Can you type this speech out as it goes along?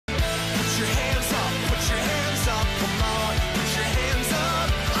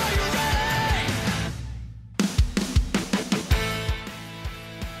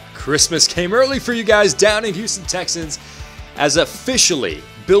Christmas came early for you guys down in Houston Texans, as officially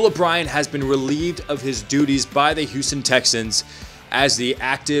Bill O'Brien has been relieved of his duties by the Houston Texans as the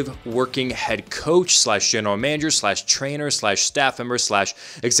active working head coach slash general manager slash trainer slash staff member slash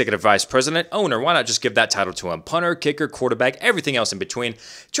executive vice president, owner. Why not just give that title to him? Punter, kicker, quarterback, everything else in between.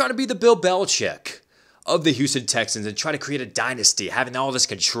 Trying to be the Bill Belichick of the Houston Texans and try to create a dynasty, having all this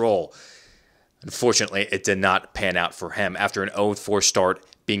control. Unfortunately, it did not pan out for him after an 0-4 start,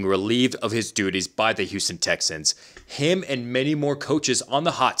 being relieved of his duties by the Houston Texans. Him and many more coaches on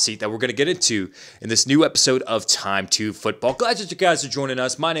the hot seat that we're going to get into in this new episode of Time to Football. Glad that you guys are joining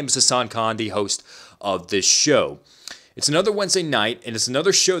us. My name is Hassan Khan, the host of this show. It's another Wednesday night, and it's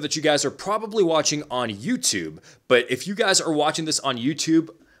another show that you guys are probably watching on YouTube. But if you guys are watching this on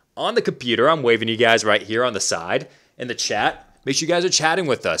YouTube on the computer, I'm waving you guys right here on the side in the chat. Make sure you guys are chatting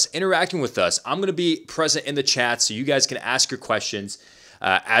with us, interacting with us. I'm going to be present in the chat so you guys can ask your questions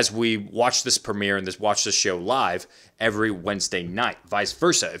as we watch this premiere and watch this show live every Wednesday night. Vice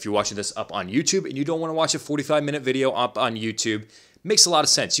versa, if you're watching this up on YouTube and you don't want to watch a 45-minute video up on YouTube, makes a lot of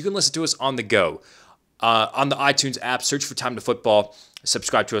sense. You can listen to us on the go. On the iTunes app, search for Time to Football.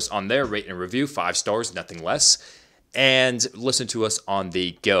 Subscribe to us on there, rate and review, 5 stars, nothing less. And listen to us on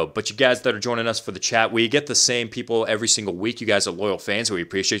the go. But you guys that are joining us for the chat, we get the same people every single week. You guys are loyal fans, so we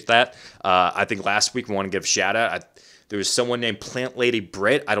appreciate that. I think last week we want to give a shout out. There was someone named Plant Lady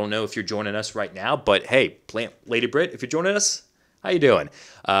Brit. I don't know if you're joining us right now, but hey, Plant Lady Brit, if you're joining us, how you doing?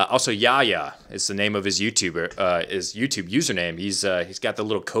 Also, Yaya is the name of his YouTube username. He's got the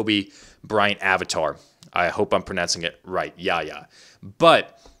little Kobe Bryant avatar. I hope I'm pronouncing it right, Yaya.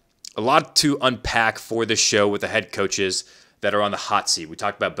 But a lot to unpack for this show with the head coaches that are on the hot seat. We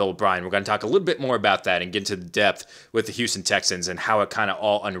talked about Bill O'Brien. We're going to talk a little bit more about that and get into the depth with the Houston Texans and how it kind of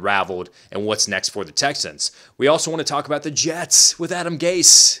all unraveled and what's next for the Texans. We also want to talk about the Jets with Adam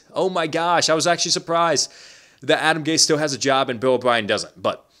Gase. Oh my gosh, I was actually surprised that Adam Gase still has a job and Bill O'Brien doesn't.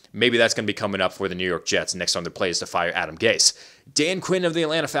 But maybe that's going to be coming up for the New York Jets next on their play is to fire Adam Gase. Dan Quinn of the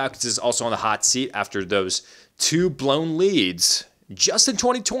Atlanta Falcons is also on the hot seat after those 2 blown leads just in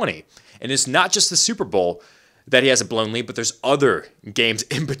 2020. And it's not just the Super Bowl that he has a blown lead, but there's other games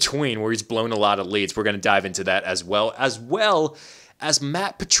in between where he's blown a lot of leads. We're going to dive into that as well as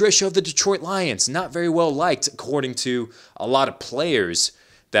Matt Patricia of the Detroit Lions. Not very well liked, according to a lot of players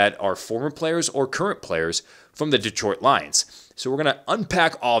that are former players or current players from the Detroit Lions. So we're going to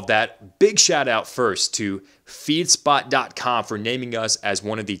unpack all of that. Big shout out first to feedspot.com for naming us as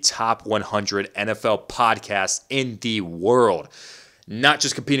one of the top 100 NFL podcasts in the world. Not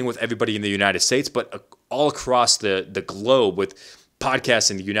just competing with everybody in the United States, but all across the globe with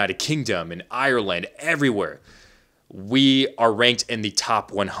podcasts in the United Kingdom and Ireland, everywhere. We are ranked in the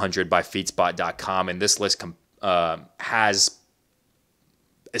top 100 by feedspot.com, and this list has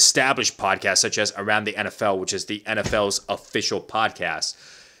established podcasts such as Around the NFL, which is the NFL's official podcast,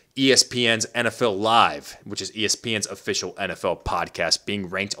 ESPN's NFL Live, which is ESPN's official NFL podcast. Being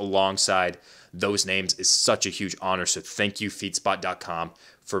ranked alongside those names is such a huge honor. So thank you, feedspot.com,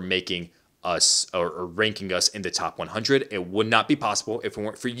 for making us or ranking us in the top 100. It would not be possible if it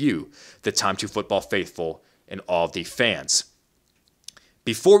weren't for you, the Time to Football faithful, and all the fans.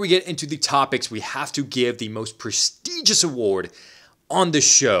 Before we get into the topics, we have to give the most prestigious award on the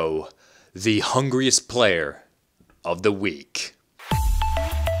show, the Hungriest Player of the Week.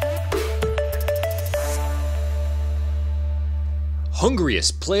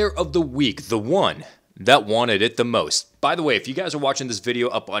 Hungriest Player of the Week, the one that wanted it the most. By the way, if you guys are watching this video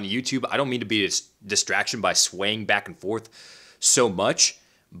up on YouTube, I don't mean to be a distraction by swaying back and forth so much,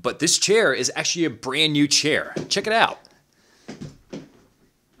 but this chair is actually a brand new chair. Check it out.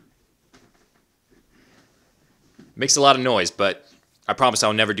 Makes a lot of noise, but I promise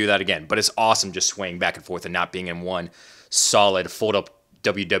I'll never do that again. But it's awesome just swaying back and forth and not being in one solid fold-up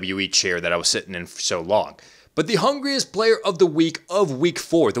WWE chair that I was sitting in for so long. But the Hungriest Player of the Week of Week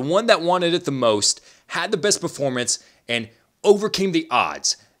 4, the one that wanted it the most, had the best performance, and overcame the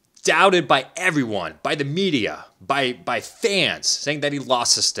odds. Doubted by everyone, by the media, by fans, saying that he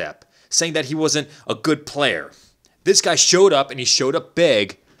lost a step, saying that he wasn't a good player. This guy showed up, and he showed up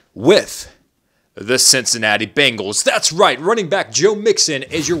big with the Cincinnati Bengals. That's right, running back Joe Mixon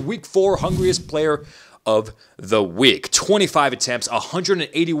is your Week 4 Hungriest Player of the Week. 25 attempts,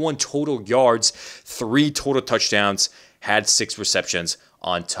 181 total yards, 3 total touchdowns, had 6 receptions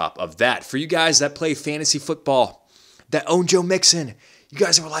on top of that. For you guys that play fantasy football, that own Joe Mixon, you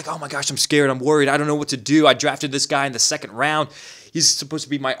guys were like, oh my gosh, I'm scared, I'm worried, I don't know what to do. I drafted this guy in the 2nd round. He's supposed to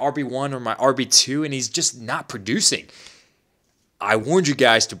be my RB1 or my RB2, and he's just not producing. I warned you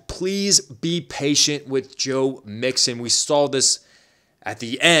guys to please be patient with Joe Mixon. We saw this at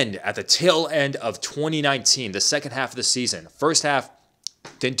the tail end of 2019, the second half of the seaon. First half,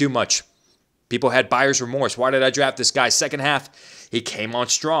 didn't do much. People had buyer's remorse. Why did I draft this guy? Second half, he came on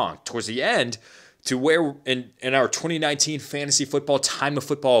strong. Towards the end, to where in our 2019 Fantasy Football Time of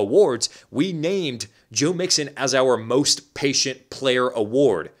Football Awards, we named Joe Mixon as our Most Patient Player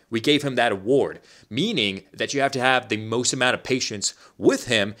Award. We gave him that award, meaning that you have to have the most amount of patience with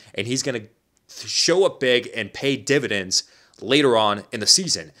him, and he's going to show up big and pay dividends later on in the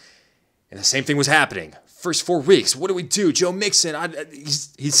season. And the same thing was happening. First 4 weeks, what do we do? Joe Mixon,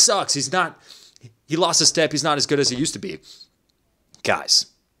 he sucks. He lost a step. He's not as good as he used to be. Guys,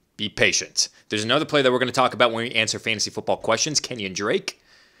 be patient. There's another play that we're going to talk about when we answer fantasy football questions, Kenyon Drake.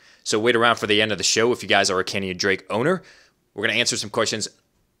 So wait around for the end of the show if you guys are a Kenyon Drake owner. We're going to answer some questions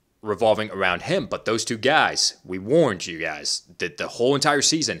revolving around him. But those two guys, we warned you guys that the whole entire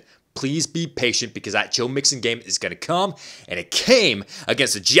season, please be patient because that Joe Mixon game is going to come. And it came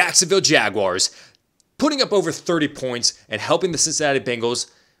against the Jacksonville Jaguars, putting up over 30 points and helping the Cincinnati Bengals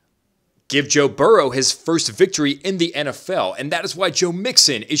give Joe Burrow his first victory in the NFL. And that is why Joe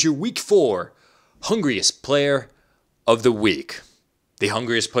Mixon is your Week 4 Hungriest Player of the Week. The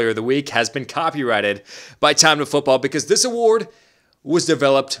Hungriest Player of the Week has been copyrighted by Time to Football because this award was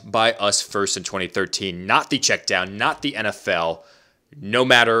developed by us first in 2013, not the Checkdown, not the NFL, no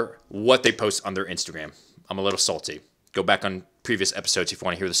matter what they post on their Instagram. I'm a little salty. Go back on previous episodes if you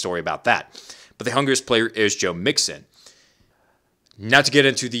want to hear the story about that. But the Hungriest Player is Joe Mixon. Now to get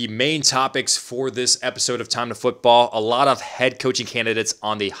into the main topics for this episode of Time to Football, a lot of head coaching candidates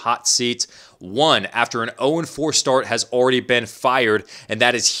on the hot seat. One, after an 0-4 start, has already been fired, and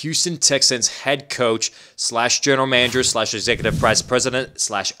that is Houston Texans head coach / general / executive vice president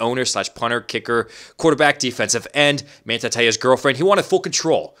 / owner / punter, kicker, quarterback, defensive end, Matt Patricia's girlfriend. He wanted full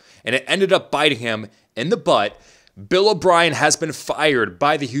control, and it ended up biting him in the butt. Bill O'Brien has been fired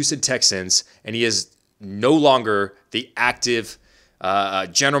by the Houston Texans, and he is no longer the active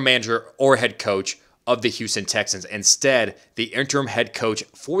general manager or head coach of the Houston Texans. Instead, the interim head coach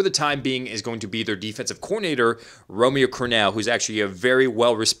for the time being is going to be their defensive coordinator, Romeo Crennel, who's actually a very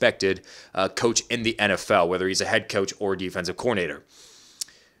well-respected coach in the NFL, whether he's a head coach or a defensive coordinator.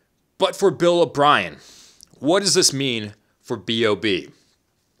 But for Bill O'Brien, what does this mean for B.O.B.?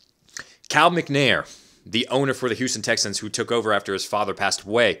 Cal McNair, the owner for the Houston Texans, who took over after his father passed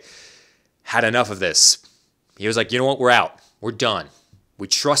away, had enough of this. He was like, you know what, we're out. We're done. We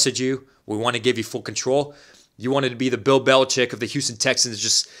trusted you. We want to give you full control. You wanted to be the Bill Belichick of the Houston Texans,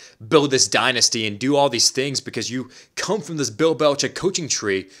 just build this dynasty and do all these things because you come from this Bill Belichick coaching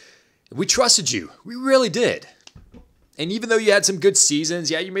tree. We trusted you. We really did. And even though you had some good seasons,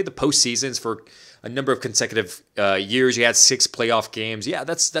 yeah, you made the postseasons for a number of consecutive years. You had 6 playoff games. Yeah,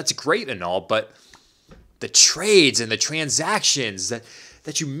 that's great and all, but the trades and the transactions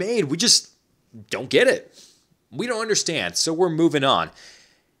that you made, we just don't get it. We don't understand, so we're moving on.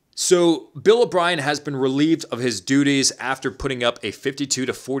 So Bill O'Brien has been relieved of his duties after putting up a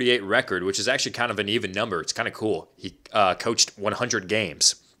 52-48 record, which is actually kind of an even number. It's kind of cool. He coached 100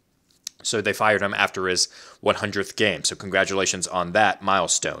 games. So they fired him after his 100th game. So congratulations on that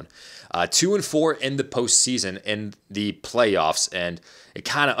milestone. 2-4 in the postseason in the playoffs, and it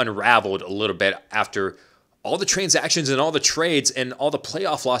kind of unraveled a little bit after all the transactions and all the trades and all the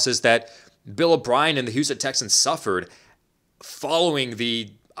playoff losses that Bill O'Brien and the Houston Texans suffered following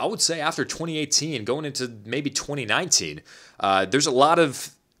I would say after 2018, going into maybe 2019. There's a lot of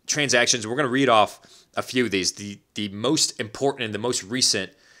transactions. We're going to read off a few of these. The most important and the most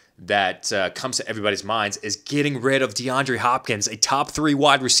recent that comes to everybody's minds is getting rid of DeAndre Hopkins, a top 3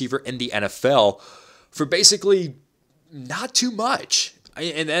 wide receiver in the NFL, for basically not too much.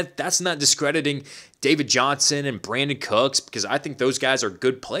 And that's not discrediting David Johnson and Brandon Cooks, because I think those guys are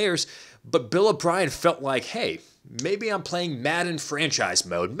good players. But Bill O'Brien felt like, hey, maybe I'm playing Madden franchise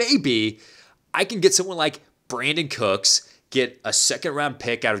mode. Maybe I can get someone like Brandon Cooks, get a second-round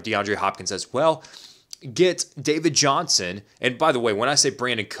pick out of DeAndre Hopkins as well, get David Johnson. And by the way, when I say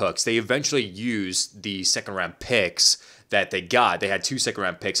Brandon Cooks, they eventually used the second-round picks that they got. They had 2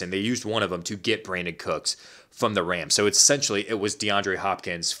 second-round picks, and they used one of them to get Brandon Cooks from the Rams. So essentially, it was DeAndre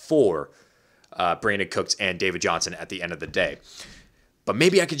Hopkins for Brandon Cooks and David Johnson at the end of the day. But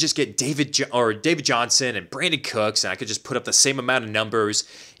maybe I could just get David Johnson and Brandon Cooks, and I could just put up the same amount of numbers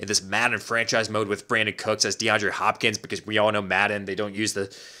in this Madden franchise mode with Brandon Cooks as DeAndre Hopkins, because we all know Madden, they don't use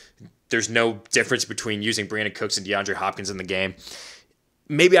there's no difference between using Brandon Cooks and DeAndre Hopkins in the game.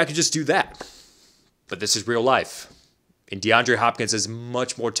 Maybe I could just do that. But this is real life. And DeAndre Hopkins is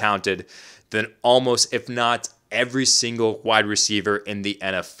much more talented than almost, if not every single wide receiver in the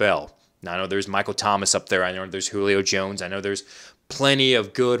NFL. Now, I know there's Michael Thomas up there. I know there's Julio Jones. I know there's plenty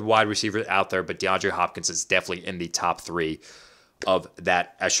of good wide receivers out there, but DeAndre Hopkins is definitely in the top 3 of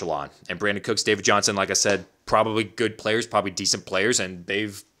that echelon. And Brandon Cooks, David Johnson, like I said, probably good players, probably decent players, and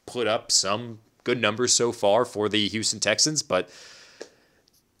they've put up some good numbers so far for the Houston Texans, but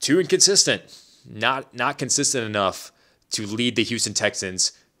too inconsistent. Not consistent enough to lead the Houston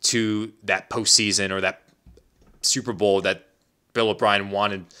Texans to that postseason or that Super Bowl that Bill O'Brien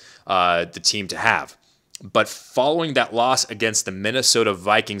wanted the team to have. But following that loss against the Minnesota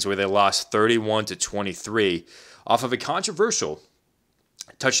Vikings, where they lost 31-23, off of a controversial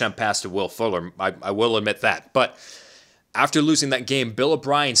touchdown pass to Will Fuller, I will admit that. But after losing that game, Bill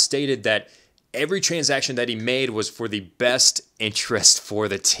O'Brien stated that every transaction that he made was for the best interest for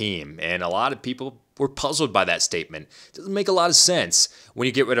the team. And a lot of people were puzzled by that statement. It doesn't make a lot of sense when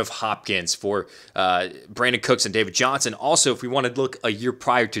you get rid of Hopkins for Brandon Cooks and David Johnson. Also, if we want to look a year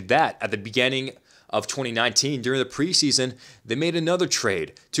prior to that, at the beginning of 2019, during the preseason, they made another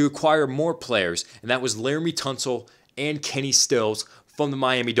trade to acquire more players, and that was Laramie Tunsil and Kenny Stills from the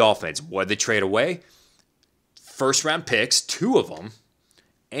Miami Dolphins. What did they trade away? First-round picks, 2 of them,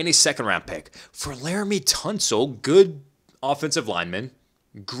 and a second-round pick. For Laramie Tunsil, good offensive lineman,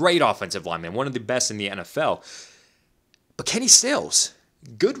 great offensive lineman, one of the best in the NFL. But Kenny Stills,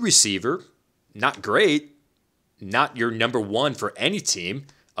 good receiver, not great, not your number 1 for any team,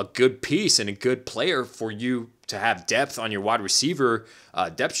 a good piece and a good player for you to have depth on your wide receiver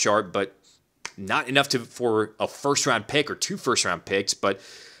depth chart, but not enough for a first-round pick or 2 first-round picks. But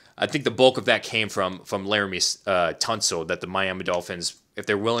I think the bulk of that came from Laramie Tunsil, that the Miami Dolphins, if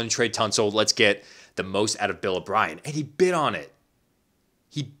they're willing to trade Tunsil, let's get the most out of Bill O'Brien. And he bid on it.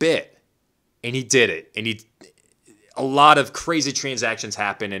 He bit, and he did it. And a lot of crazy transactions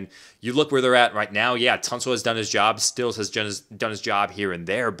happen, and you look where they're at right now. Yeah, Tunsil has done his job. Stills has done his job here and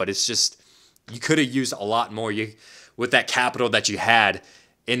there, but it's just, you could have used a lot more with that capital that you had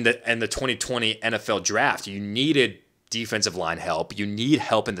in the 2020 NFL draft. You needed defensive line help. You need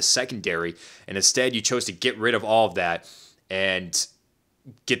help in the secondary, and instead you chose to get rid of all of that and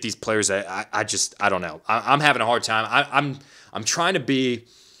get these players that I don't know. I'm having a hard time. I'm trying to be,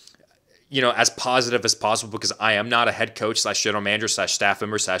 as positive as possible, because I am not a head coach / general manager / staff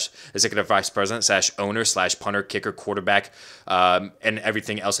member / executive vice president / owner / punter, kicker, quarterback, and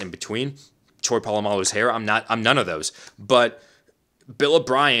everything else in between. Troy Polamalu's hair. I'm none of those. But Bill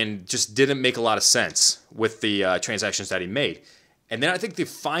O'Brien just didn't make a lot of sense with the transactions that he made. And then I think the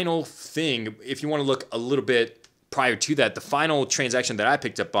final thing, if you want to look a little bit prior to that, the final transaction that I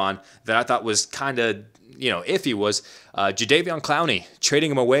picked up on that I thought was kind of, iffy was Jadeveon Clowney,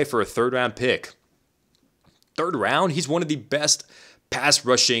 trading him away for a 3rd-round pick. 3rd round? He's one of the best pass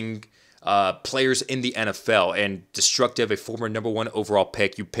rushing players in the NFL, and destructive, a former number 1 overall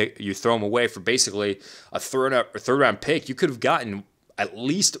pick. You throw him away for basically a 3rd-round pick. You could have gotten at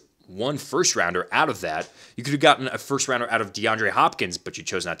least 1 first-rounder out of that. You could have gotten a first-rounder out of DeAndre Hopkins, but you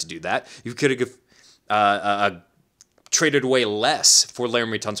chose not to do that. You could have traded away less for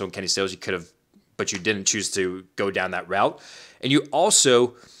Laramie Tunsil and Kenny Stills. You could have, but you didn't choose to go down that route. And you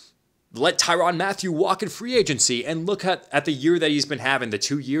also let Tyrann Mathieu walk in free agency, and look at the year that he's been having, the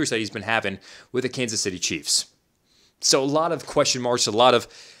 2 years that he's been having with the Kansas City Chiefs. So a lot of question marks, a lot of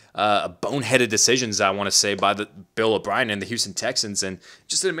boneheaded decisions, I want to say, by the Bill O'Brien and the Houston Texans, and it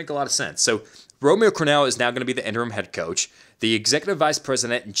just didn't make a lot of sense. So Romeo Crennel is now going to be the interim head coach. The executive vice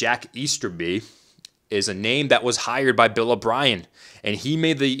president, Jack Easterby, is a name that was hired by Bill O'Brien, and he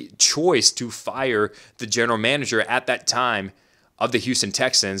made the choice to fire the general manager at that time of the Houston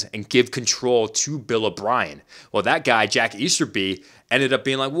Texans and give control to Bill O'Brien. Well, that guy, Jack Easterby, ended up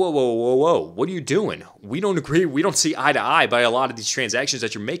being like, whoa, what are you doing? We don't agree. We don't see eye to eye by a lot of these transactions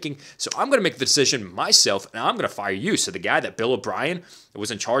that you're making, so I'm going to make the decision myself, and I'm going to fire you. So the guy that Bill O'Brien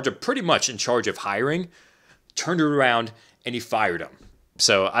was pretty much in charge of hiring, turned it around, and he fired him.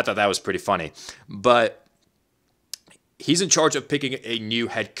 So I thought that was pretty funny. But he's in charge of picking a new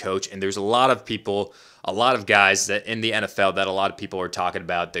head coach, and there's a lot of people, a lot of guys that in the NFL that a lot of people are talking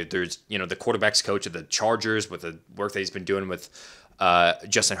about. There's the quarterback's coach of the Chargers with the work that he's been doing with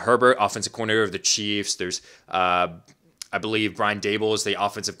Justin Herbert, offensive coordinator of the Chiefs. There's I believe Brian Dable is the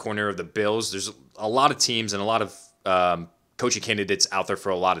offensive coordinator of the Bills. There's a lot of teams and a lot of coaching candidates out there for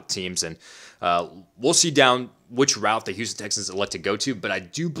a lot of teams, and we'll see down which route the Houston Texans elect to go to, but I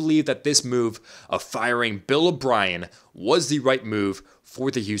do believe that this move of firing Bill O'Brien was the right move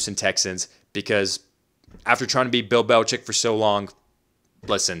for the Houston Texans, because after trying to be Bill Belichick for so long,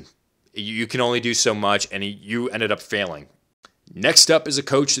 listen, you can only do so much, and you ended up failing. Next up is a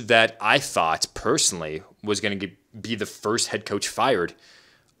coach that I thought personally was going to be the first head coach fired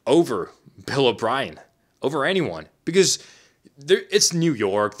over Bill O'Brien, over anyone, because it's New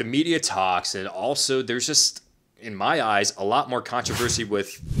York, the media talks, and also there's just, in my eyes, a lot more controversy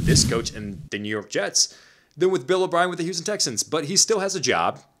with this coach and the New York Jets than with Bill O'Brien with the Houston Texans. But he still has a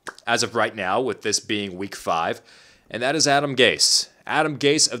job as of right now, with this being week 5, and that is Adam Gase. Adam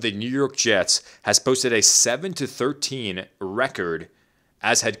Gase of the New York Jets has posted a 7-13 record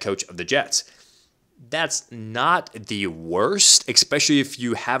as head coach of the Jets. That's not the worst, especially if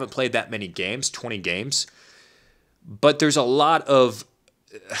you haven't played that many games, 20 games. But there's a lot of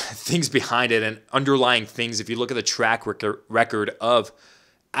things behind it and underlying things if you look at the track record of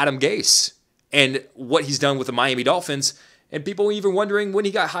Adam Gase and what he's done with the Miami Dolphins. And people even wondering, when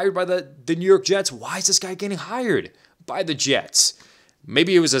he got hired by the New York Jets, why is this guy getting hired by the Jets?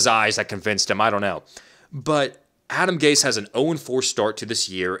 Maybe it was his eyes that convinced him. I don't know. But Adam Gase has an 0-4 start to this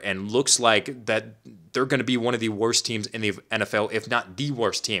year and looks like that they're going to be one of the worst teams in the NFL, if not the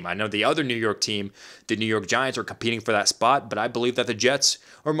worst team. I know the other New York team, the New York Giants, are competing for that spot, but I believe that the Jets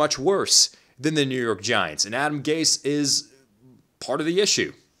are much worse than the New York Giants. And Adam Gase is part of the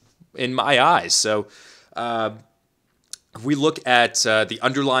issue in my eyes. So if we look at the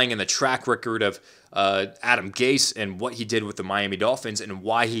underlying and the track record of Adam Gase and what he did with the Miami Dolphins and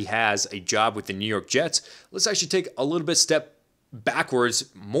why he has a job with the New York Jets, let's actually take a little bit step backwards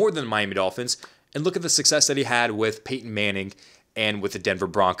more than the Miami Dolphins and look at the success that he had with Peyton Manning and with the Denver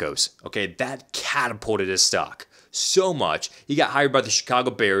Broncos. Okay, that catapulted his stock so much. He got hired by the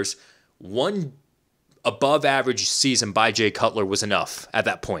Chicago Bears. One above average season by Jay Cutler was enough at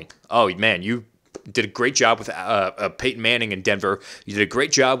that point. Oh man, you did a great job with Peyton Manning in Denver. You did a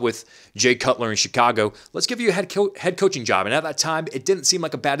great job with Jay Cutler in Chicago. Let's give you a head coaching job. And at that time, it didn't seem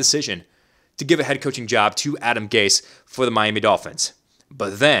like a bad decision to give a head coaching job to Adam Gase for the Miami Dolphins.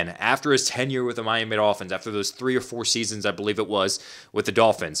 But then, after his tenure with the Miami Dolphins, after those 3 or 4 seasons, I believe it was, with the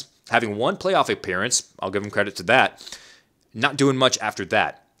Dolphins, having one playoff appearance, I'll give him credit to that, not doing much after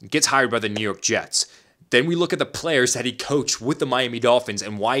that, gets hired by the New York Jets. Then we look at the players that he coached with the Miami Dolphins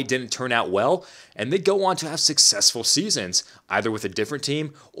and why it didn't turn out well, and they go on to have successful seasons, either with a different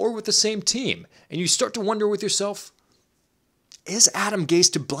team or with the same team. And you start to wonder with yourself, is Adam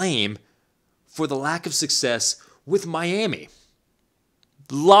Gase to blame for the lack of success with Miami?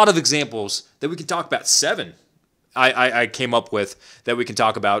 A lot of examples that we can talk about. 7 I came up with that we can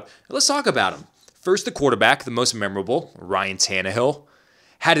talk about. Let's talk about them. First, the quarterback, the most memorable, Ryan Tannehill,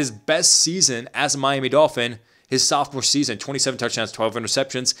 had his best season as a Miami Dolphin his sophomore season, 27 touchdowns, 12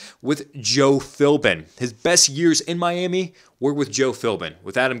 interceptions with Joe Philbin. His best years in Miami were with Joe Philbin.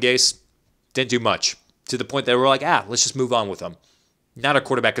 With Adam Gase, didn't do much, to the point that we're like, let's just move on with him. Not a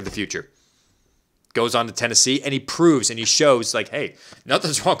quarterback of the future. Goes on to Tennessee, and he proves and he shows, like, hey,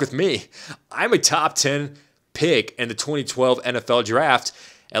 nothing's wrong with me. I'm a top 10 pick in the 2012 NFL Draft,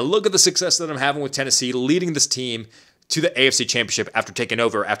 and look at the success that I'm having with Tennessee, leading this team to the AFC Championship after taking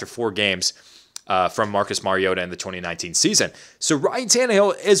over after 4 games from Marcus Mariota in the 2019 season. So Ryan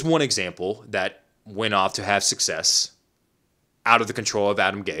Tannehill is one example that went off to have success out of the control of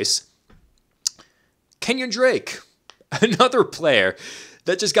Adam Gase. Kenyon Drake, another player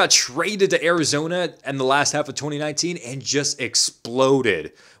that just got traded to Arizona in the last half of 2019 and just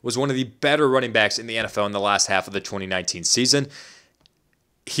exploded. Was one of the better running backs in the NFL in the last half of the 2019 season.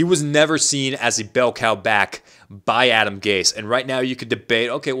 He was never seen as a bell cow back by Adam Gase. And right now you could debate,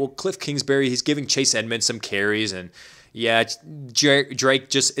 okay, well, Cliff Kingsbury, he's giving Chase Edmonds some carries. And yeah, Drake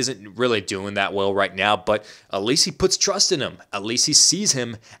just isn't really doing that well right now. But at least he puts trust in him. At least he sees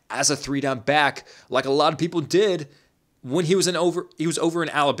him as a 3-down back like a lot of people did when he was over in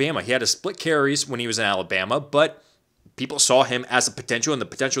Alabama. He had a split carries when he was in Alabama, but people saw him as a potential, and the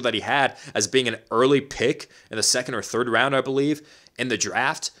potential that he had as being an early pick in the 2nd or 3rd round, I believe, in the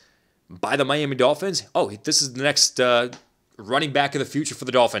draft by the Miami Dolphins. Oh, this is the next running back of the future for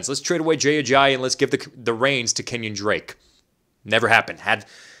the Dolphins. Let's trade away Jay Ajayi and let's give the reins to Kenyon Drake. Never happened.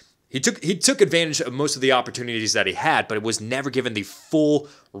 He took advantage of most of the opportunities that he had, but it was never given the full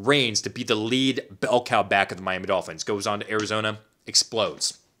reins to be the lead bell cow back of the Miami Dolphins. Goes on to Arizona,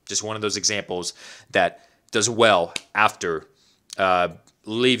 explodes. Just one of those examples that does well after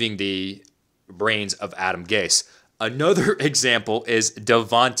leaving the reins of Adam Gase. Another example is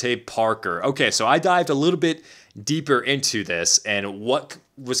Devontae Parker. Okay, so I dived a little bit deeper into this and what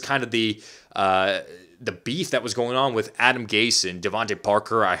was kind of the beef that was going on with Adam Gase and Devontae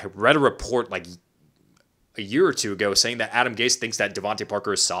Parker. I read a report like a year or 2 ago saying that Adam Gase thinks that Devontae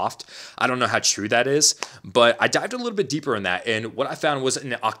Parker is soft. I don't know how true that is, but I dived a little bit deeper in that, and what I found was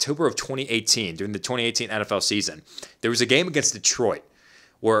in October of 2018, during the 2018 NFL season, there was a game against Detroit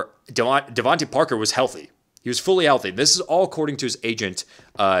where Devontae Parker was healthy. He was fully healthy. This is all according to his agent,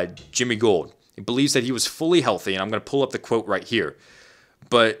 Jimmy Gould. He believes that he was fully healthy, and I'm going to pull up the quote right here.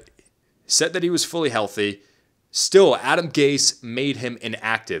 But said that he was fully healthy. Still, Adam Gase made him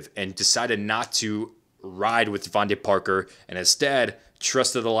inactive and decided not to ride with Devontae Parker and instead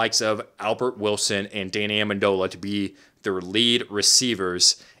trusted the likes of Albert Wilson and Danny Amendola to be their lead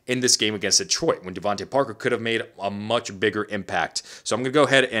receivers in this game against Detroit when Devontae Parker could have made a much bigger impact. So I'm going to go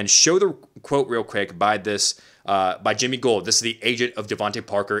ahead and show the quote real quick by Jimmy Gould. This is the agent of Devontae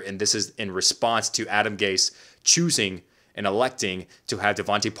Parker, and this is in response to Adam Gase choosing and electing to have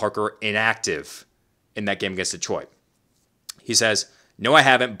Devontae Parker inactive in that game against Detroit. He says, "No, I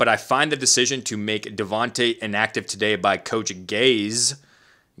haven't, but I find the decision to make Devontae inactive today by Coach Gase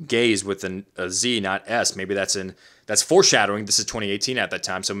with a Z, not S. Maybe that's foreshadowing. This is 2018 at that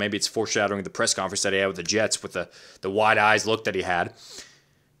time, so maybe it's foreshadowing the press conference that he had with the Jets with the wide eyes look that he had.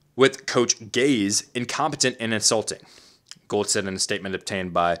 With Coach Gase, incompetent and insulting," Gould said in a statement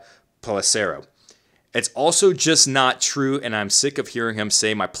obtained by Pelissero. "It's also just not true, and I'm sick of hearing him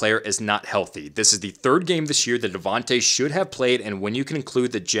say my player is not healthy. This is the third game this year that Devontae should have played, and when you can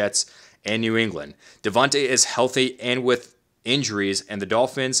include the Jets and New England. Devontae is healthy and with injuries, and the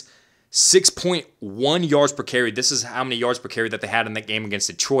Dolphins, 6.1 yards per carry. This is how many yards per carry that they had in that game against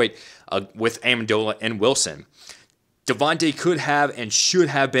Detroit with Amendola and Wilson. Devontae could have and should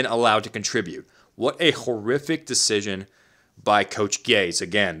have been allowed to contribute. What a horrific decision by Coach Gase.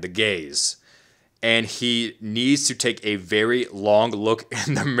 Again, the Gase. And he needs to take a very long look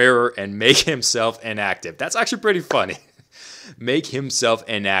in the mirror and make himself inactive." That's actually pretty funny. Make himself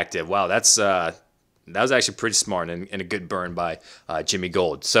inactive. Wow, that was actually pretty smart and a good burn by Jimmy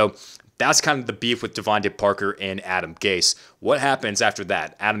Gould. So that's kind of the beef with Devontae Parker and Adam Gase. What happens after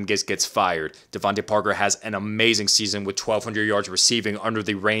that? Adam Gase gets fired. Devontae Parker has an amazing season with 1,200 yards receiving under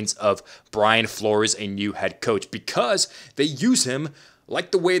the reins of Brian Flores, a new head coach, because they use him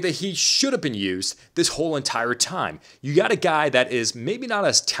like the way that he should have been used this whole entire time. You got a guy that is maybe not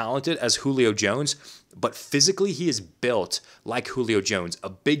as talented as Julio Jones, but physically he is built like Julio Jones. A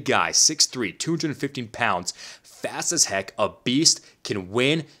big guy, 6'3", 215 pounds, fast as heck, a beast, can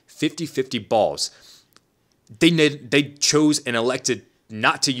win 50-50 balls. They chose and elected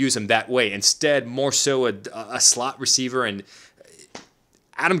not to use him that way. Instead, more so a slot receiver, and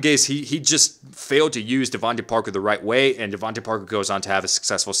Adam Gase, he just failed to use Devontae Parker the right way, and Devontae Parker goes on to have a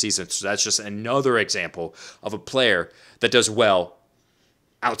successful season. So that's just another example of a player that does well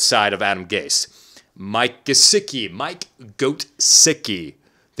outside of Adam Gase. Mike Goat Gesicki,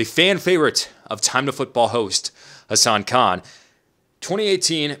 the fan favorite of Time to Football host Hassan Khan,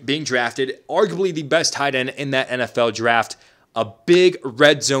 2018 being drafted, arguably the best tight end in that NFL draft, a big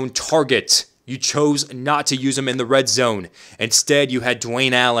red zone target. You chose not to use him in the red zone. Instead, you had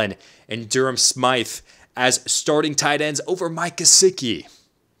Dwayne Allen and Durham Smythe as starting tight ends over Mike Gesicki.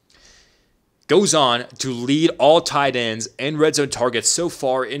 Goes on to lead all tight ends and red zone targets so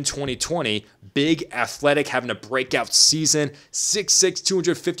far in 2020. Big, athletic, having a breakout season. 6'6",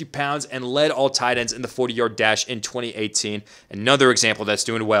 250 pounds, and led all tight ends in the 40-yard dash in 2018. Another example that's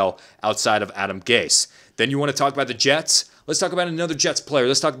doing well outside of Adam Gase. Then you want to talk about the Jets? Let's talk about another Jets player.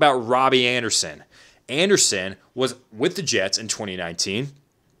 Let's talk about Robbie Anderson. Anderson was with the Jets in 2019.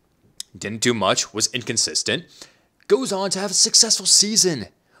 Didn't do much, was inconsistent. Goes on to have a successful season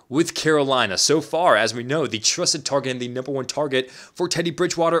with Carolina. So far, as we know, the trusted target and the number one target for Teddy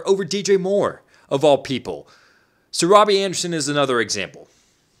Bridgewater over DJ Moore, of all people. So Robbie Anderson is another example.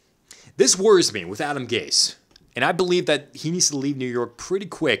 This worries me with Adam Gase. And I believe that he needs to leave New York pretty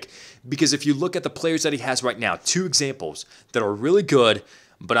quick, because if you look at the players that he has right now, two examples that are really good,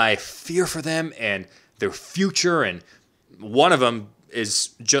 but I fear for them and their future. And one of them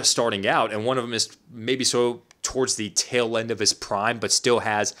is just starting out, and one of them is maybe so towards the tail end of his prime, but still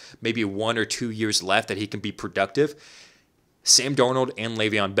has maybe 1 or 2 years left that he can be productive. Sam Darnold and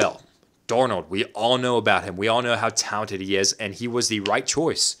Le'Veon Bell. Darnold, we all know about him. We all know how talented he is, and he was the right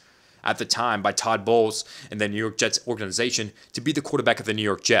choice at the time by Todd Bowles and the New York Jets organization to be the quarterback of the New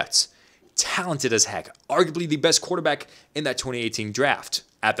York Jets. Talented as heck. Arguably the best quarterback in that 2018 draft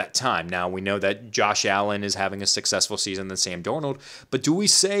at that time. Now, we know that Josh Allen is having a successful season than Sam Darnold, but do we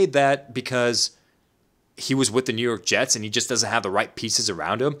say that because he was with the New York Jets and he just doesn't have the right pieces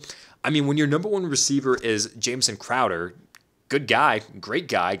around him? I mean, when your number one receiver is Jamison Crowder, good guy,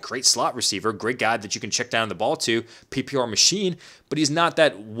 great slot receiver, great guy that you can check down the ball to, PPR machine, but he's not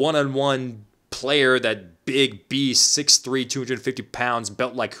that one-on-one player, that big beast, 6'3", 250 pounds,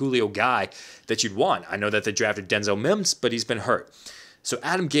 built like Julio guy that you'd want. I know that they drafted Denzel Mims, but he's been hurt. So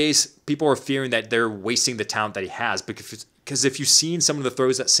Adam Gase, people are fearing that they're wasting the talent that he has, because if you've seen some of the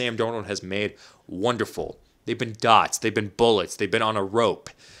throws that Sam Darnold has made, wonderful. They've been dots, they've been bullets, they've been on a rope.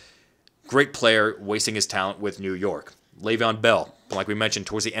 Great player, wasting his talent with New York. Le'Veon Bell, like we mentioned,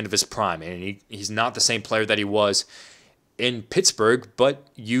 towards the end of his prime, and he's not the same player that he was in Pittsburgh, but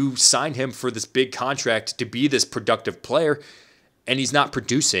you signed him for this big contract to be this productive player, and he's not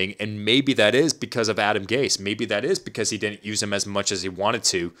producing, and maybe that is because of Adam Gase. Maybe that is because he didn't use him as much as he wanted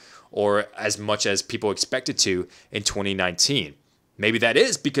to or as much as people expected to in 2019. Maybe that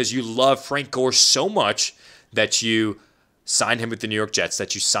is because you love Frank Gore so much that you signed him with the New York Jets,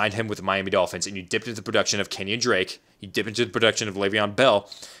 that you signed him with the Miami Dolphins, and you dipped into the production of Kenyon Drake, you dipped into the production of Le'Veon Bell,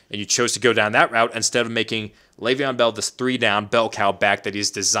 and you chose to go down that route instead of making Le'Veon Bell this 3-down bell cow back that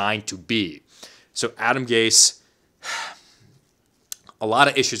he's designed to be. So Adam Gase, a lot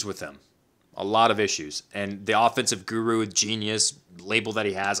of issues with him. A lot of issues. And the offensive guru, genius label that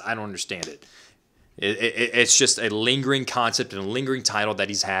he has, I don't understand it. It's just a lingering concept and a lingering title that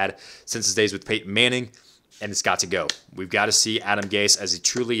he's had since his days with Peyton Manning, and it's got to go. We've got to see Adam Gase as he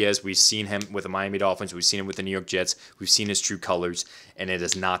truly is. We've seen him with the Miami Dolphins. We've seen him with the New York Jets. We've seen his true colors, and it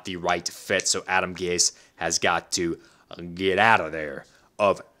is not the right fit. So Adam Gase has got to get out of there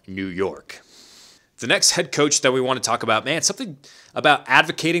of New York. The next head coach that we want to talk about, man, something about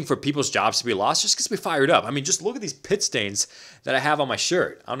advocating for people's jobs to be lost just gets me fired up. I mean, just look at these pit stains that I have on my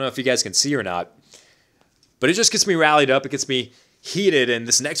shirt. I don't know if you guys can see or not, but it just gets me rallied up. It gets me heated, and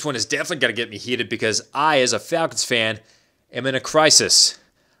this next one is definitely going to get me heated because I, as a Falcons fan, am in a crisis.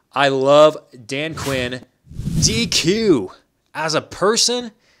 I love Dan Quinn, DQ, as a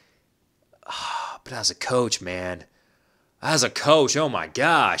person, but as a coach, man. As a coach, oh my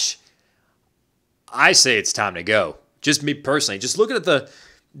gosh. I say it's time to go. Just me personally. Just looking at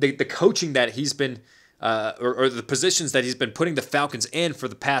the coaching that he's been, or the positions that he's been putting the Falcons in for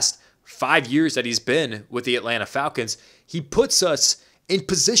the past 5 years that he's been with the Atlanta Falcons, he puts us in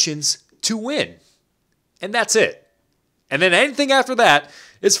positions to win. And that's it. And then anything after that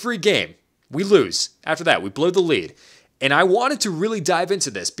is free game. We lose. After that, we blow the lead. And I wanted to really dive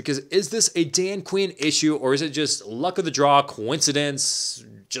into this because is this a Dan Quinn issue or is it just luck of the draw, coincidence,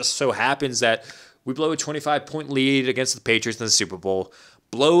 just so happens that we blow a 25-point lead against the Patriots in the Super Bowl,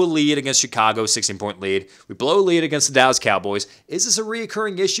 blow a lead against Chicago, 16-point lead. We blow a lead against the Dallas Cowboys. Is this a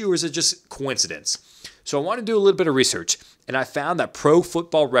reoccurring issue or is it just coincidence? So I want to do a little bit of research, and I found that Pro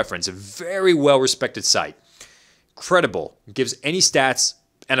Football Reference, a very well-respected site, credible, gives any stats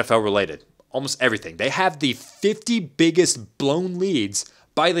NFL related, almost everything. They have the 50 biggest blown leads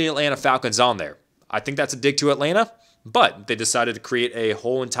by the Atlanta Falcons on there. I think that's a dig to Atlanta, but they decided to create a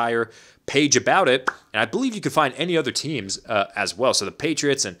whole entire page about it, and I believe you can find any other teams as well. So the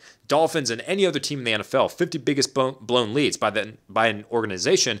Patriots and Dolphins and any other team in the NFL, 50 biggest blown leads by an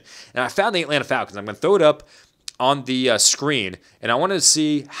organization. And I found the Atlanta Falcons. I'm going to throw it up on the screen, and I wanted to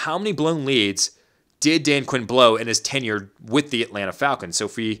see how many blown leads did Dan Quinn blow in his tenure with the Atlanta Falcons. So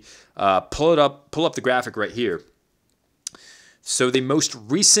if we pull up the graphic right here. So the most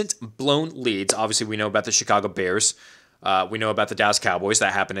recent blown leads, obviously we know about the Chicago Bears. We know about the Dallas Cowboys.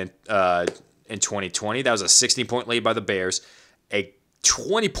 That happened in 2020. That was a 16-point lead by the Bears, a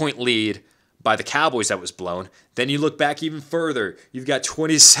 20-point lead by the Cowboys that was blown. Then you look back even further. You've got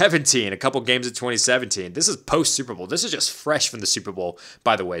 2017, a couple games in 2017. This is post-Super Bowl. This is just fresh from the Super Bowl,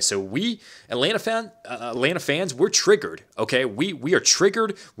 by the way. So we, Atlanta fans, we're triggered, okay? We are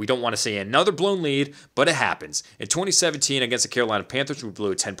triggered. We don't want to see another blown lead, but it happens. In 2017, against the Carolina Panthers, we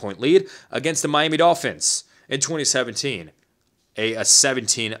blew a 10-point lead. Against the Miami Dolphins, in 2017, a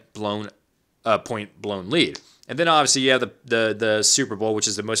 17-point blown lead. And then obviously you have the Super Bowl, which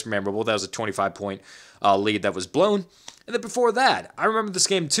is the most memorable. That was a 25-point lead that was blown. And then before that, I remember this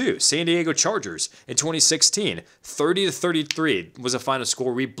game too. San Diego Chargers in 2016, 30-33 was the final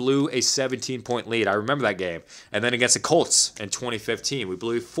score. We blew a 17-point lead. I remember that game. And then against the Colts in 2015, we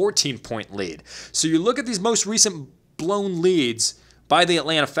blew a 14-point lead. So you look at these most recent blown leads by the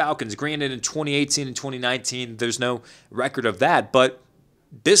Atlanta Falcons. Granted, in 2018 and 2019, there's no record of that, but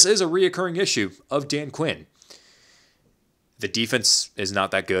this is a reoccurring issue of Dan Quinn. The defense is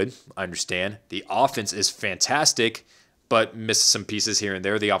not that good, I understand. The offense is fantastic, but missed some pieces here and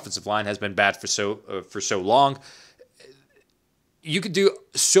there. The offensive line has been bad for so long. You could do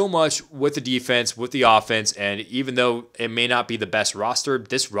so much with the defense, with the offense, and even though it may not be the best roster,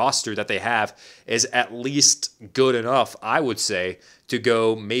 this roster that they have is at least good enough, I would say, to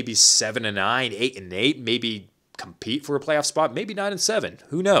go maybe 7-9, 8-8, maybe compete for a playoff spot, maybe 9-7.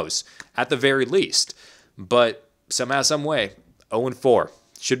 Who knows? At the very least. But somehow, some way, 0-4.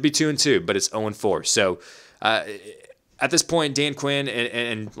 Should be 2-2, but it's 0-4. So at this point, Dan Quinn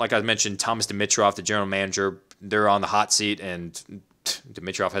and like I mentioned, Thomas Dimitroff, the general manager, they're on the hot seat, and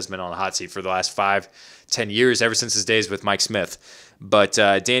Dimitroff has been on the hot seat for the last 5-10 years, ever since his days with Mike Smith. But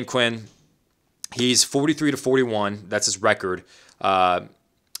Dan Quinn, He's 43-41. That's his record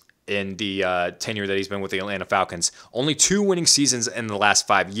in the tenure that he's been with the Atlanta Falcons. Only 2 winning seasons in the last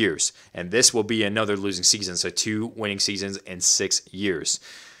 5 years, and this will be another losing season. So 2 winning seasons in 6 years.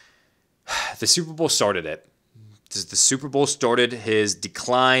 The Super Bowl started it. The Super Bowl started his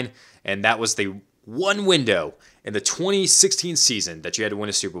decline, and that was the one window in the 2016 season that you had to win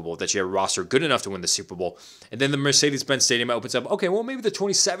a Super Bowl, that you had a roster good enough to win the Super Bowl. And then the Mercedes-Benz Stadium opens up. Okay, well, maybe the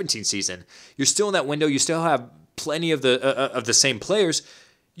 2017 season. You're still in that window. You still have plenty of the same players.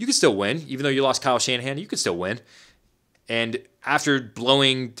 You can still win. Even though you lost Kyle Shanahan, you can still win. And after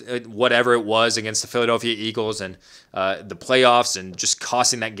blowing whatever it was against the Philadelphia Eagles and the playoffs and just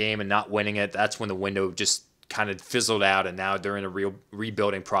costing that game and not winning it, that's when the window just kind of fizzled out, and now they're in a real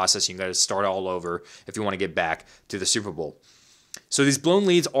rebuilding process. You got to start all over if you want to get back to the Super Bowl. So these blown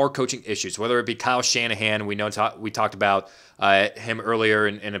leads are coaching issues, whether it be Kyle Shanahan. We know we talked about him earlier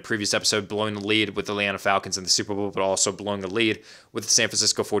in a previous episode, blowing the lead with the Atlanta Falcons in the Super Bowl, but also blowing the lead with the San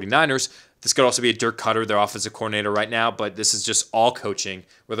Francisco 49ers. This could also be a Dirk Cutter, their offensive coordinator right now, but this is just all coaching,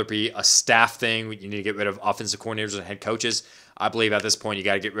 whether it be a staff thing. You need to get rid of offensive coordinators and head coaches. I believe at this point you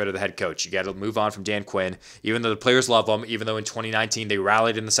got to get rid of the head coach. You got to move on from Dan Quinn, even though the players love him, even though in 2019 they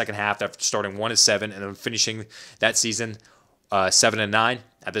rallied in the second half after starting 1-7 and then finishing that season 7-9.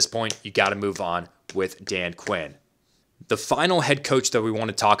 At this point, you got to move on with Dan Quinn. The final head coach that we want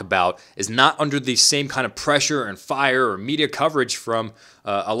to talk about is not under the same kind of pressure and fire or media coverage from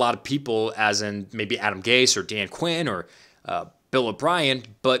a lot of people as in maybe Adam Gase or Dan Quinn or Bill O'Brien,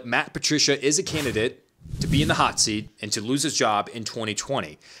 but Matt Patricia is a candidate to be in the hot seat and to lose his job in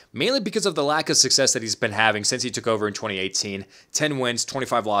 2020, mainly because of the lack of success that he's been having since he took over in 2018. 10 wins,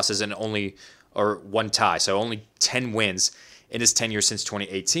 25 losses, and only 1 tie, so only 10 wins in his tenure since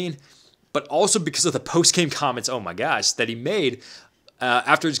 2018. But also because of the post-game comments, oh my gosh, that he made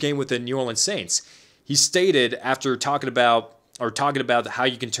after his game with the New Orleans Saints. He stated after talking about how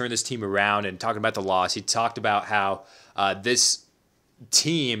you can turn this team around and talking about the loss, he talked about how this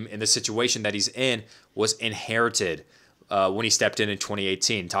team in the situation that he's in was inherited when he stepped in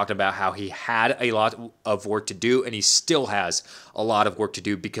 2018. Talked about how he had a lot of work to do, and he still has a lot of work to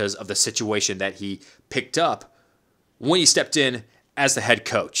do because of the situation that he picked up when he stepped in as the head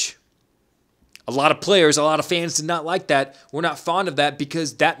coach. A lot of players, a lot of fans did not like that. We're not fond of that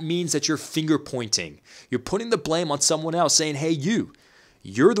because that means that you're finger pointing. You're putting the blame on someone else, saying, hey,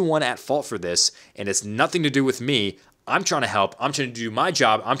 you're the one at fault for this, and it's nothing to do with me. I'm trying to help. I'm trying to do my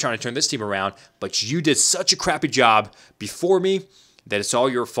job. I'm trying to turn this team around, but you did such a crappy job before me that it's all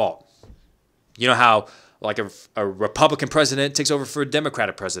your fault. You know how like a Republican president takes over for a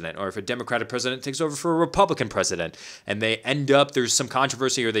Democratic president, or if a Democratic president takes over for a Republican president, and they end up, there's some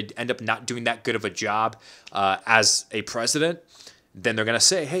controversy, or they end up not doing that good of a job as a president, then they're going to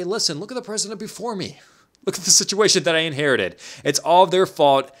say, hey, listen, look at the president before me. Look at the situation that I inherited. It's all their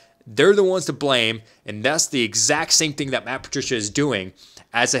fault. They're the ones to blame, and that's the exact same thing that Matt Patricia is doing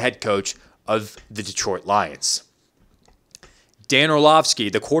as the head coach of the Detroit Lions. Dan Orlovsky,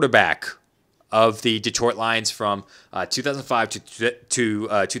 the quarterback of the Detroit Lions from 2005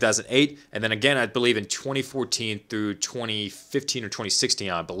 to 2008, and then again, I believe in 2014 through 2015 or 2016,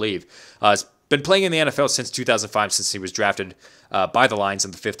 I believe. Has been playing in the NFL since 2005, since he was drafted by the Lions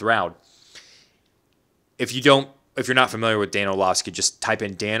in the 5th round. If you're not familiar with Dan Orlovsky, just type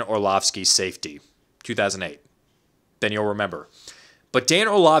in Dan Orlovsky safety, 2008. Then you'll remember. But Dan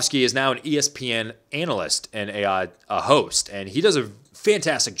Orlovsky is now an ESPN analyst and a host, and he does a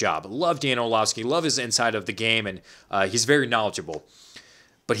fantastic job. Love Dan Orlovsky, love his insight of the game, and he's very knowledgeable.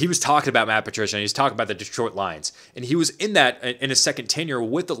 But he was talking about Matt Patricia, and he was talking about the Detroit Lions. And he was in his second tenure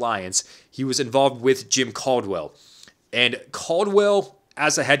with the Lions, he was involved with Jim Caldwell. And Caldwell,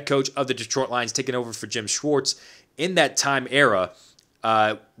 as a head coach of the Detroit Lions, taking over for Jim Schwartz in that time era,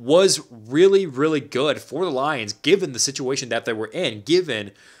 was really, really good for the Lions, given the situation that they were in,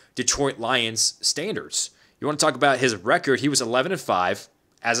 given Detroit Lions standards. You want to talk about his record? He was 11-5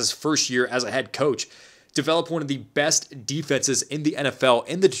 as his first year as a head coach, developed one of the best defenses in the NFL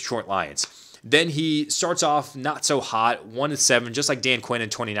in the Detroit Lions. Then he starts off not so hot, 1-7, just like Dan Quinn in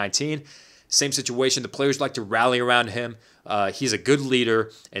 2019. Same situation. The players like to rally around him. He's a good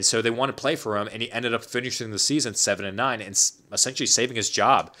leader, and so they want to play for him, and he ended up finishing the season 7-9 and essentially saving his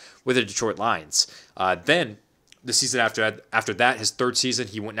job with the Detroit Lions. Then the season after that, his third season,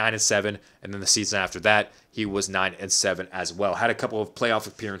 he went 9-7, and then the season after that, he was 9-7 as well. Had a couple of playoff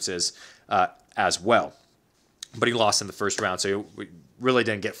appearances as well, but he lost in the first round, so he really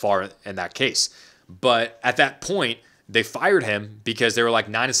didn't get far in that case. But at that point, they fired him because they were like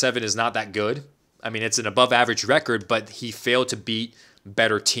 9-7 is not that good. I mean, it's an above-average record, but he failed to beat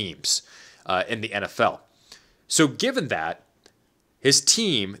better teams. in the NFL. So given that, his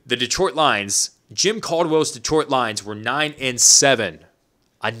team, the Detroit Lions, Jim Caldwell's Detroit Lions, were 9-7.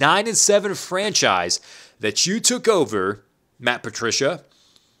 A 9-7 franchise that you took over, Matt Patricia,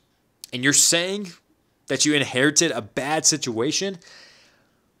 and you're saying that you inherited a bad situation?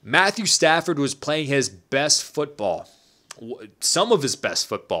 Matthew Stafford was playing his best football, some of his best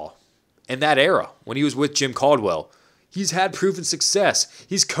football, in that era when he was with Jim Caldwell. He's had proven success.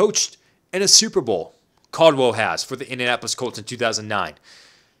 He's coached in a Super Bowl. Caldwell has for the Indianapolis Colts in 2009.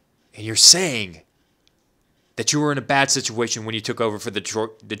 And you're saying that you were in a bad situation when you took over for the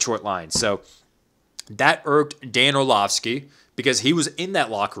Detroit Lions. So that irked Dan Orlovsky because he was in that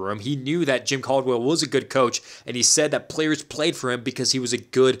locker room. He knew that Jim Caldwell was a good coach, and he said that players played for him because he was a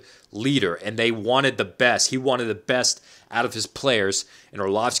good leader, and they wanted the best. He wanted the best out of his players. And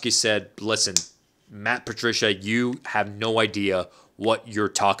Orlovsky said, listen, Matt Patricia, you have no idea what you're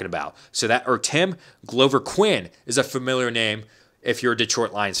talking about. So that irked him. Glover Quinn is a familiar name if you're a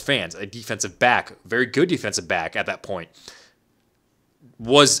Detroit Lions fan. A defensive back, very good defensive back at that point,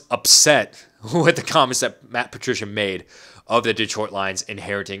 was upset with the comments that Matt Patricia made of the Detroit Lions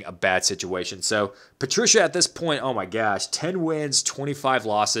inheriting a bad situation. So Patricia at this point, oh my gosh, 10 wins, 25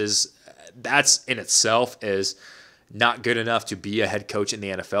 losses. That's in itself is not good enough to be a head coach in the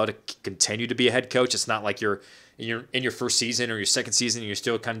NFL, to continue to be a head coach. It's not like you're in your first season or your second season, and you're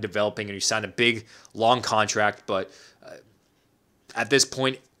still kind of developing and you signed a big, long contract. But at this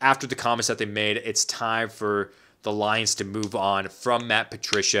point, after the comments that they made, it's time for the Lions to move on from Matt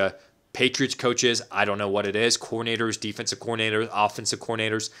Patricia. Patriots coaches, I don't know what it is. Coordinators, defensive coordinators, offensive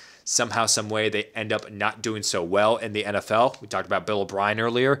coordinators, somehow, some way, they end up not doing so well in the NFL. We talked about Bill O'Brien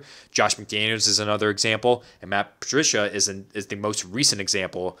earlier. Josh McDaniels is another example. And Matt Patricia is the most recent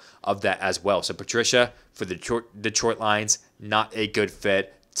example of that as well. So Patricia, for the Detroit Lions, not a good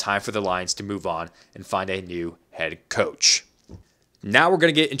fit. Time for the Lions to move on and find a new head coach. Now we're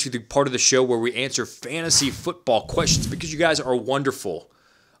going to get into the part of the show where we answer fantasy football questions, because you guys are wonderful.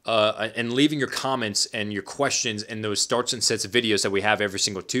 And leaving your comments and your questions in those starts and sets of videos that we have every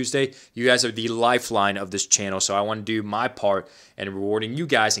single Tuesday. You guys are the lifeline of this channel, so I want to do my part in rewarding you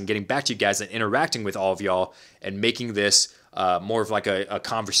guys and getting back to you guys and interacting with all of y'all and making this more of like a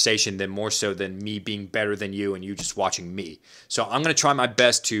conversation than more so than me being better than you and you just watching me. So I'm going to try my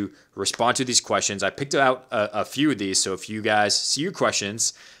best to respond to these questions. I picked out a few of these, so if you guys see your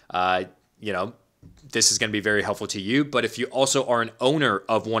questions, this is going to be very helpful to you. But if you also are an owner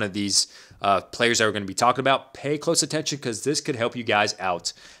of one of these players that we're going to be talking about, pay close attention, because this could help you guys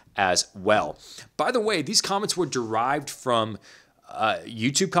out as well. By the way, these comments were derived from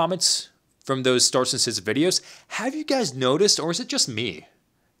YouTube comments from those starts and sits videos. Have you guys noticed, or is it just me,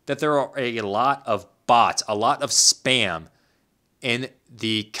 that there are a lot of bots, a lot of spam in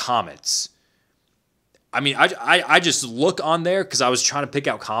the comments? I mean, I just look on there because I was trying to pick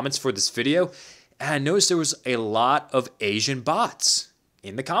out comments for this video, and I noticed there was a lot of Asian bots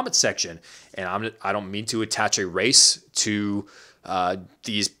in the comments section. And I don't mean to attach a race to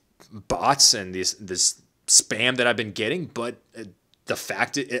these bots and this spam that I've been getting, but the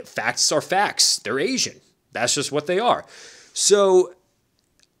facts are facts. They're Asian. That's just what they are. So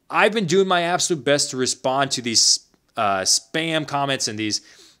I've been doing my absolute best to respond to these spam comments and these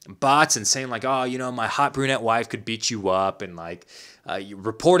bots and saying like, oh, my hot brunette wife could beat you up, and like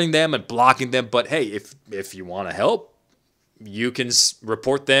reporting them and blocking them. But hey, if you want to help, you can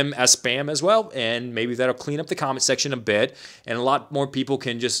report them as spam as well, and maybe that'll clean up the comment section a bit, and a lot more people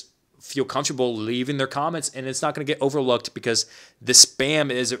can just feel comfortable leaving their comments, and it's not going to get overlooked, because the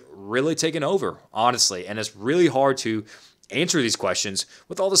spam is really taking over, honestly, and it's really hard to answer these questions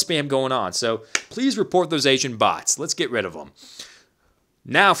with all the spam going on. So please report those Asian bots. Let's get rid of them.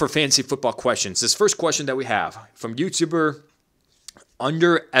 Now for fantasy football questions. This first question that we have from YouTuber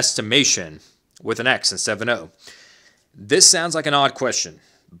Underestimation with an X instead of an O. This sounds like an odd question,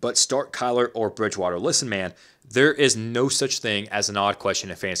 but start Kyler or Bridgewater. Listen, man, there is no such thing as an odd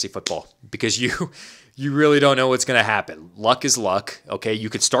question in fantasy football, because you really don't know what's going to happen. Luck is luck, okay? You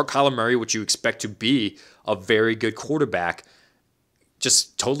could start Kyler Murray, which you expect to be a very good quarterback,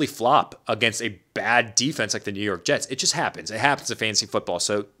 just totally flop against a bad defense like the New York Jets. It just happens. It happens in fantasy football.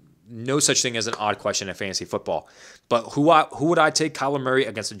 So no such thing as an odd question in fantasy football. But who would I take, Kyler Murray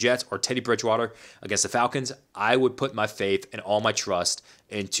against the Jets or Teddy Bridgewater against the Falcons? I would put my faith and all my trust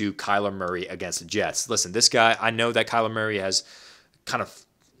into Kyler Murray against the Jets. Listen, this guy, I know that Kyler Murray has kind of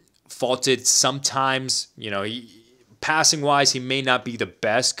faulted sometimes. Passing-wise, he may not be the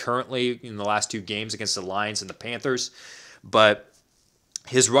best currently in the last two games against the Lions and the Panthers, but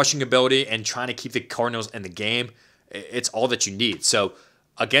his rushing ability and trying to keep the Cardinals in the game, it's all that you need. So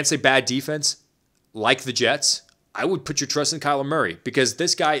against a bad defense like the Jets, I would put your trust in Kyler Murray because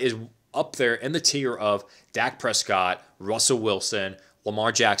this guy is up there in the tier of Dak Prescott, Russell Wilson,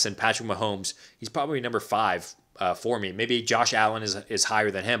 Lamar Jackson, Patrick Mahomes. He's probably number 5 for me. Maybe Josh Allen is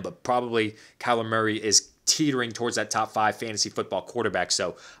higher than him, but probably Kyler Murray is teetering towards that top 5 fantasy football quarterback.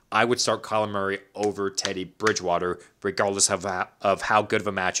 So I would start Kyler Murray over Teddy Bridgewater, regardless of how good of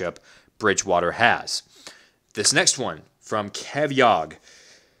a matchup Bridgewater has. This next one from Kev Yog.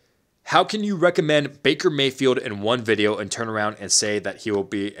 How can you recommend Baker Mayfield in one video and turn around and say that he will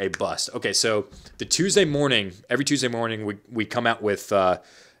be a bust? Okay, so every Tuesday morning, we come out with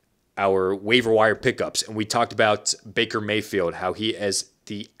our waiver wire pickups, and we talked about Baker Mayfield, how he is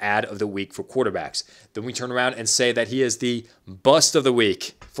the ad of the week for quarterbacks. Then we turn around and say that he is the bust of the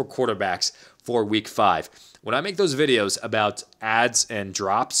week for quarterbacks for week 5. When I make those videos about ads and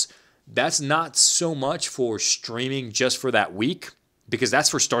drops, that's not so much for streaming just for that week, because that's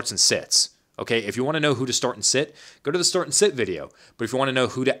for starts and sits. Okay, if you want to know who to start and sit, go to the start and sit video. But if you want to know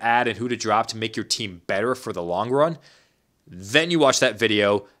who to add and who to drop to make your team better for the long run, then you watch that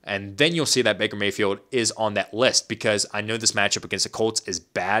video, and then you'll see that Baker Mayfield is on that list, because I know this matchup against the Colts is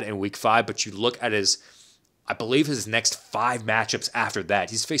bad in week 5, but you look at I believe his next 5 matchups after that.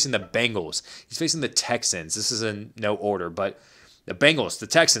 He's facing the Bengals. He's facing the Texans. This is in no order, but the Bengals, the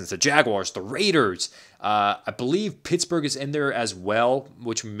Texans, the Jaguars, the Raiders. I believe Pittsburgh is in there as well,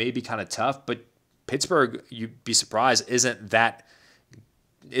 which may be kind of tough, but Pittsburgh, you'd be surprised, isn't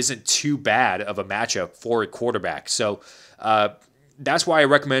too bad of a matchup for a quarterback. So that's why I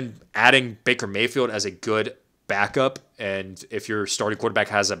recommend adding Baker Mayfield as a good backup. And if your starting quarterback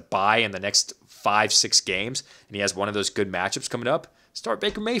has a bye in the next 5-6 games and he has one of those good matchups coming up, start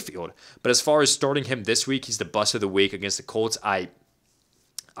Baker Mayfield. But as far as starting him this week, he's the bust of the week against the Colts. I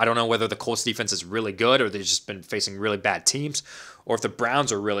don't know whether the Colts defense is really good or they've just been facing really bad teams, or if the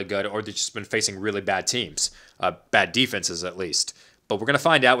Browns are really good or they've just been facing really bad teams, bad defenses at least. But we're going to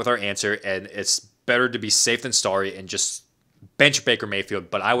find out with our answer, and it's better to be safe than sorry and just bench Baker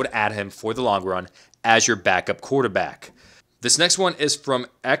Mayfield, but I would add him for the long run as your backup quarterback. This next one is from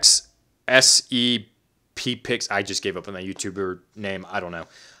XSEP Picks. I just gave up on that YouTuber name. I don't know.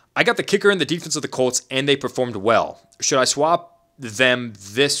 I got the kicker and the defense of the Colts, and they performed well. Should I swap them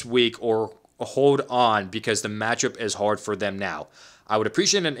this week or hold on because the matchup is hard for them now? I would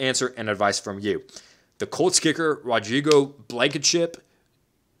appreciate an answer and advice from you. The Colts kicker, Rodrigo Blankenship,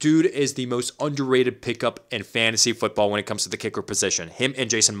 dude is the most underrated pickup in fantasy football when it comes to the kicker position. Him and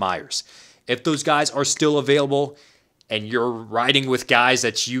Jason Myers. If those guys are still available and you're riding with guys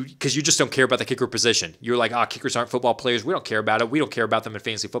because you just don't care about the kicker position. You're like, kickers aren't football players. We don't care about it. We don't care about them in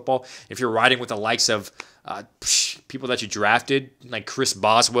fantasy football. If you're riding with the likes of people that you drafted, like Chris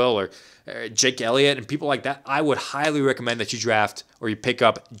Boswell or Jake Elliott and people like that, I would highly recommend that you draft or you pick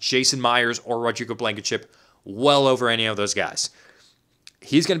up Jason Myers or Rodrigo Blankenship well over any of those guys.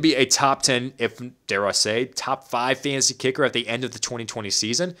 He's going to be a top 10, if dare I say, top 5 fantasy kicker at the end of the 2020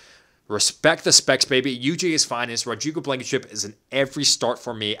 season. Respect the specs, baby. UJ's finest. Rodrigo Blankenship is in every start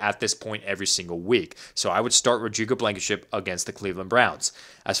for me at this point every single week. So I would start Rodrigo Blankenship against the Cleveland Browns.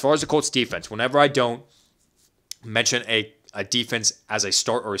 As far as the Colts defense, whenever I don't mention a defense as a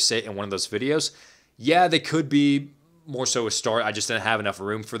start or a sit in one of those videos, yeah, they could be more so a start. I just didn't have enough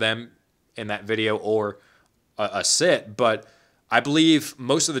room for them in that video, or a sit. But I believe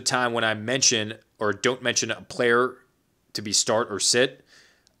most of the time when I mention or don't mention a player to be start or sit,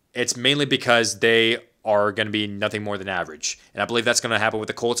 it's mainly because they are going to be nothing more than average. And I believe that's going to happen with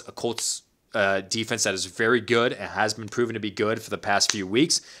the Colts. A Colts defense that is very good and has been proven to be good for the past few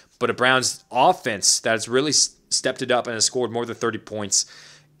weeks. But a Browns offense that has really stepped it up and has scored more than 30 points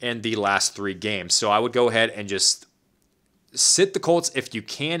in the last 3 games. So I would go ahead and just sit the Colts if you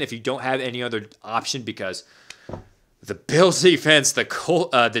can, if you don't have any other option, because the Bills defense,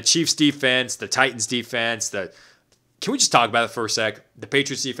 the Chiefs defense, the Titans defense, can we just talk about it for a sec? The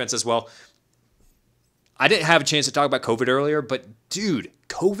Patriots defense as well. I didn't have a chance to talk about COVID earlier, but dude,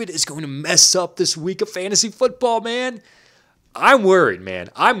 COVID is going to mess up this week of fantasy football, man. I'm worried, man.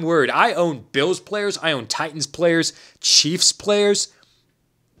 I'm worried. I own Bills players. I own Titans players, Chiefs players.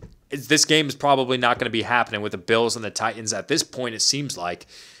 This game is probably not going to be happening with the Bills and the Titans at this point, it seems like.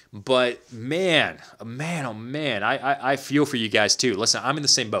 But man, oh man, I feel for you guys too. Listen, I'm in the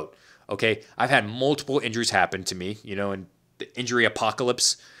same boat. Okay, I've had multiple injuries happen to me, and the injury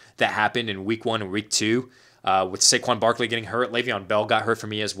apocalypse that happened in week 1 and week 2 with Saquon Barkley getting hurt. Le'Veon Bell got hurt for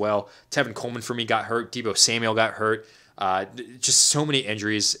me as well. Tevin Coleman for me got hurt. Deebo Samuel got hurt. Just so many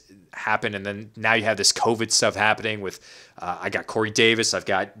injuries happen, and then now you have this COVID stuff happening with I got Corey Davis, I've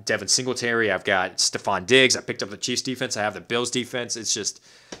got Devin Singletary, I've got Stephon Diggs, I picked up the Chiefs defense, I have the Bills defense. It's just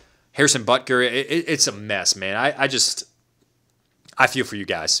Harrison Butker. It's a mess, man. I feel for you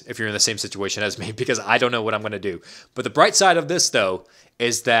guys if you're in the same situation as me because I don't know what I'm going to do. But the bright side of this, though,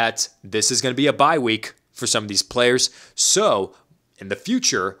 is that this is going to be a bye week for some of these players. So in the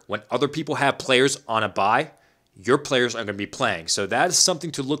future, when other people have players on a bye, your players are going to be playing. So that is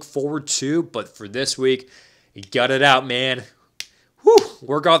something to look forward to. But for this week, you got it out, man. Whew,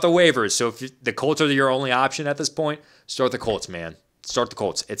 work out the waivers. So if the Colts are your only option at this point, start the Colts, man. Start the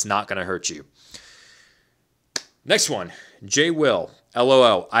Colts. It's not going to hurt you. Next one, J. Will,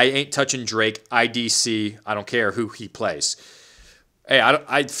 LOL. I ain't touching Drake, IDC. I don't care who he plays. Hey,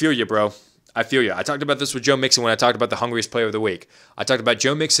 I feel you, bro. I feel you. I talked about this with Joe Mixon when I talked about the Hungriest Player of the Week. I talked about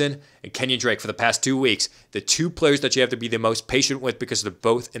Joe Mixon and Kenyon Drake for the past 2 weeks. The two players that you have to be the most patient with because they're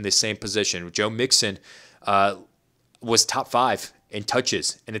both in the same position. Joe Mixon was top 5 in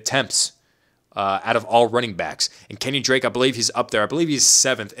touches and attempts out of all running backs. And Kenyon Drake, I believe he's up there. I believe he's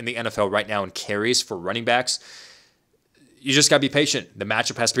 7th in the NFL right now in carries for running backs. You just got to be patient. The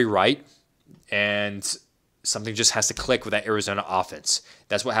matchup has to be right, and something just has to click with that Arizona offense.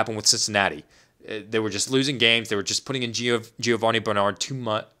 That's what happened with Cincinnati. They were just losing games. They were just putting in Giovanni Bernard too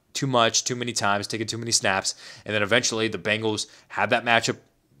many times, taking too many snaps, and then eventually the Bengals had that matchup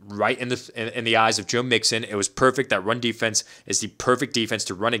right in the eyes of Joe Mixon. It was perfect. That run defense is the perfect defense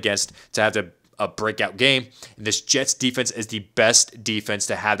to run against to have a breakout game. And this Jets defense is the best defense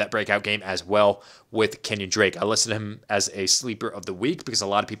to have that breakout game as well with Kenyon Drake. I listed him as a sleeper of the week because a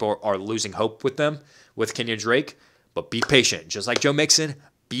lot of people are losing hope with Kenyon Drake. But be patient. Just like Joe Mixon,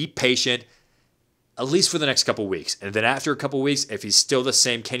 be patient at least for the next couple weeks. And then after a couple weeks, if he's still the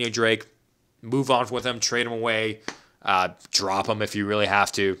same Kenyon Drake, move on with him, trade him away, drop him if you really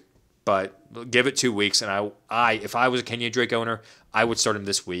have to. But give it 2 weeks, and if I was a Kenyon Drake owner, I would start him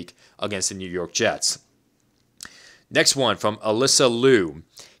this week against the New York Jets. Next one from Alyssa Liu.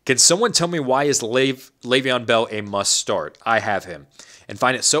 Can someone tell me why is Le'Veon Bell a must start? I have him and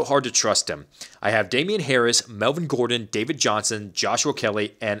find it so hard to trust him. I have Damian Harris, Melvin Gordon, David Johnson, Joshua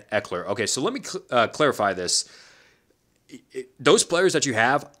Kelly, and Eckler. Okay, so let me clarify this. Those players that you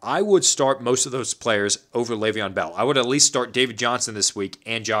have, I would start most of those players over Le'Veon Bell. I would at least start David Johnson this week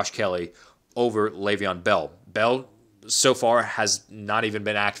and Josh Kelly over Le'Veon Bell. Bell so far has not even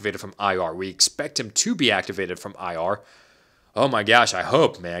been activated from IR. We expect him to be activated from IR. Oh my gosh, I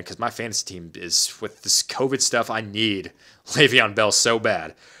hope, man, because my fantasy team is with this COVID stuff. I need Le'Veon Bell so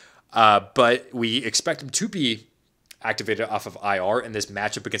bad. But we expect him to be activated off of IR, and this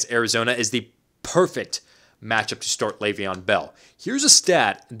matchup against Arizona is the perfect matchup to start Le'Veon Bell. Here's a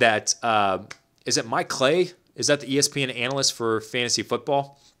stat that, is it Mike Clay? Is that the ESPN analyst for fantasy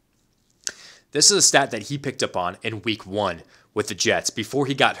football? This is a stat that he picked up on in week 1 with the Jets before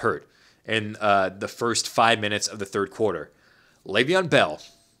he got hurt in the first 5 minutes of the third quarter. Le'Veon Bell,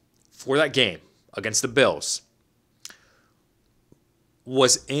 for that game against the Bills,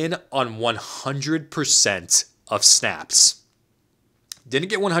 was in on 100% of snaps. Didn't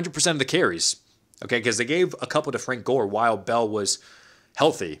get 100% of the carries. Okay, because they gave a couple to Frank Gore while Bell was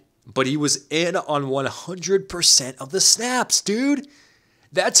healthy. But he was in on 100% of the snaps, dude.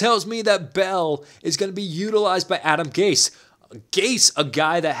 That tells me that Bell is going to be utilized by Adam Gase. Gase, a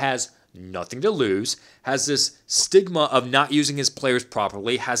guy that has nothing to lose, has this stigma of not using his players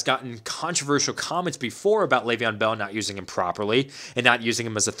properly, has gotten controversial comments before about Le'Veon Bell not using him properly and not using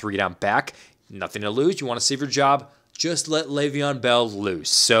him as a 3-down back. Nothing to lose. You want to save your job? Just let Le'Veon Bell loose.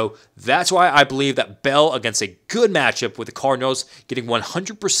 So that's why I believe that Bell against a good matchup with the Cardinals getting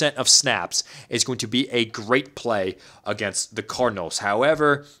 100% of snaps is going to be a great play against the Cardinals.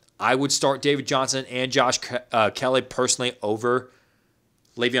 However, I would start David Johnson and Josh Kelly personally over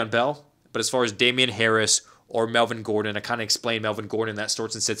Le'Veon Bell. But as far as Damian Harris or Melvin Gordon, I kind of explained Melvin Gordon in that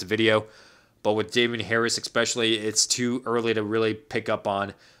Starts and Sits video. But with Damian Harris especially, it's too early to really pick up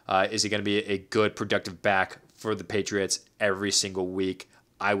on is he going to be a good, productive back for the Patriots every single week.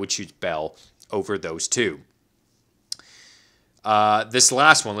 I would choose Bell over those two. This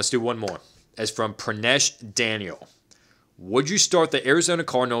last one, let's do one more, is from Pranesh Daniel. Would you start the Arizona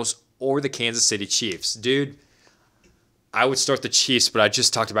Cardinals or the Kansas City Chiefs? Dude, I would start the Chiefs, but I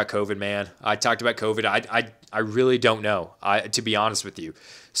just talked about COVID, man. I talked about COVID. I really don't know, to be honest with you.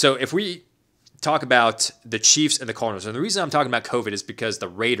 So if we talk about the Chiefs and the Cardinals, and the reason I'm talking about COVID is because the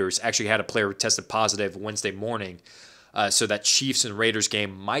Raiders actually had a player who tested positive Wednesday morning, so that Chiefs and Raiders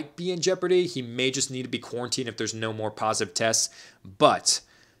game might be in jeopardy. He may just need to be quarantined if there's no more positive tests. But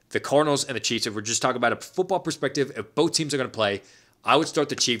the Cardinals and the Chiefs, if we're just talking about a football perspective, if both teams are going to play, I would start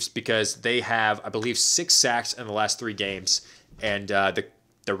the Chiefs because they have, I believe, 6 sacks in the last 3 games, and the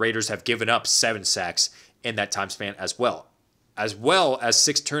Raiders have given up 7 sacks in that time span as well as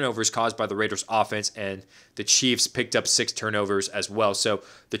 6 turnovers caused by the Raiders offense, and the Chiefs picked up 6 turnovers as well. So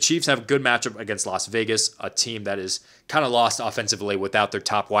the Chiefs have a good matchup against Las Vegas, a team that is kind of lost offensively without their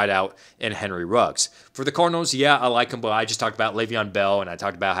top wideout in Henry Ruggs. For the Cardinals, yeah, I like them, but I just talked about Le'Veon Bell, and I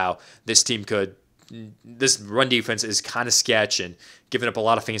talked about how this run defense is kind of sketch and giving up a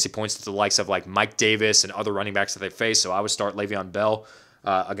lot of fantasy points to the likes of like Mike Davis and other running backs that they face. So I would start Le'Veon Bell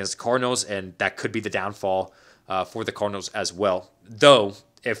against the Cardinals, and that could be the downfall for the Cardinals as well. Though,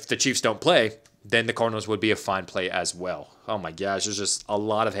 if the Chiefs don't play, then the Cardinals would be a fine play as well. Oh my gosh, there's just a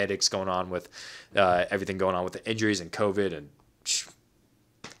lot of headaches going on with everything going on with the injuries and COVID, and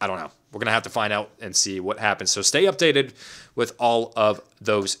I don't know. We're going to have to find out and see what happens. So stay updated with all of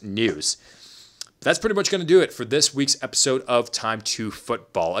those news. That's pretty much going to do it for this week's episode of Time to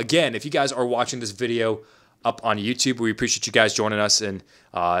Football. Again, if you guys are watching this video up on YouTube, we appreciate you guys joining us and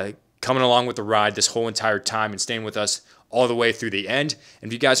coming along with the ride this whole entire time and staying with us all the way through the end. And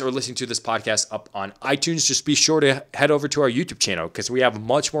if you guys are listening to this podcast up on iTunes, just be sure to head over to our YouTube channel because we have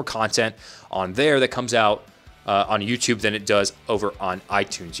much more content on there that comes out on YouTube than it does over on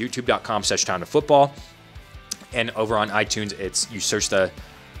iTunes. YouTube.com/timetofutball. And over on iTunes, you search the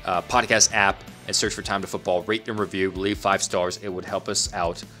podcast app and search for Time to Football, rate and review, leave 5 stars. It would help us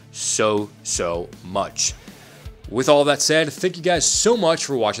out so much. With all that said, thank you guys so much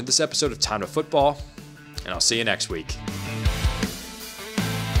for watching this episode of Time to Football, and I'll see you next week.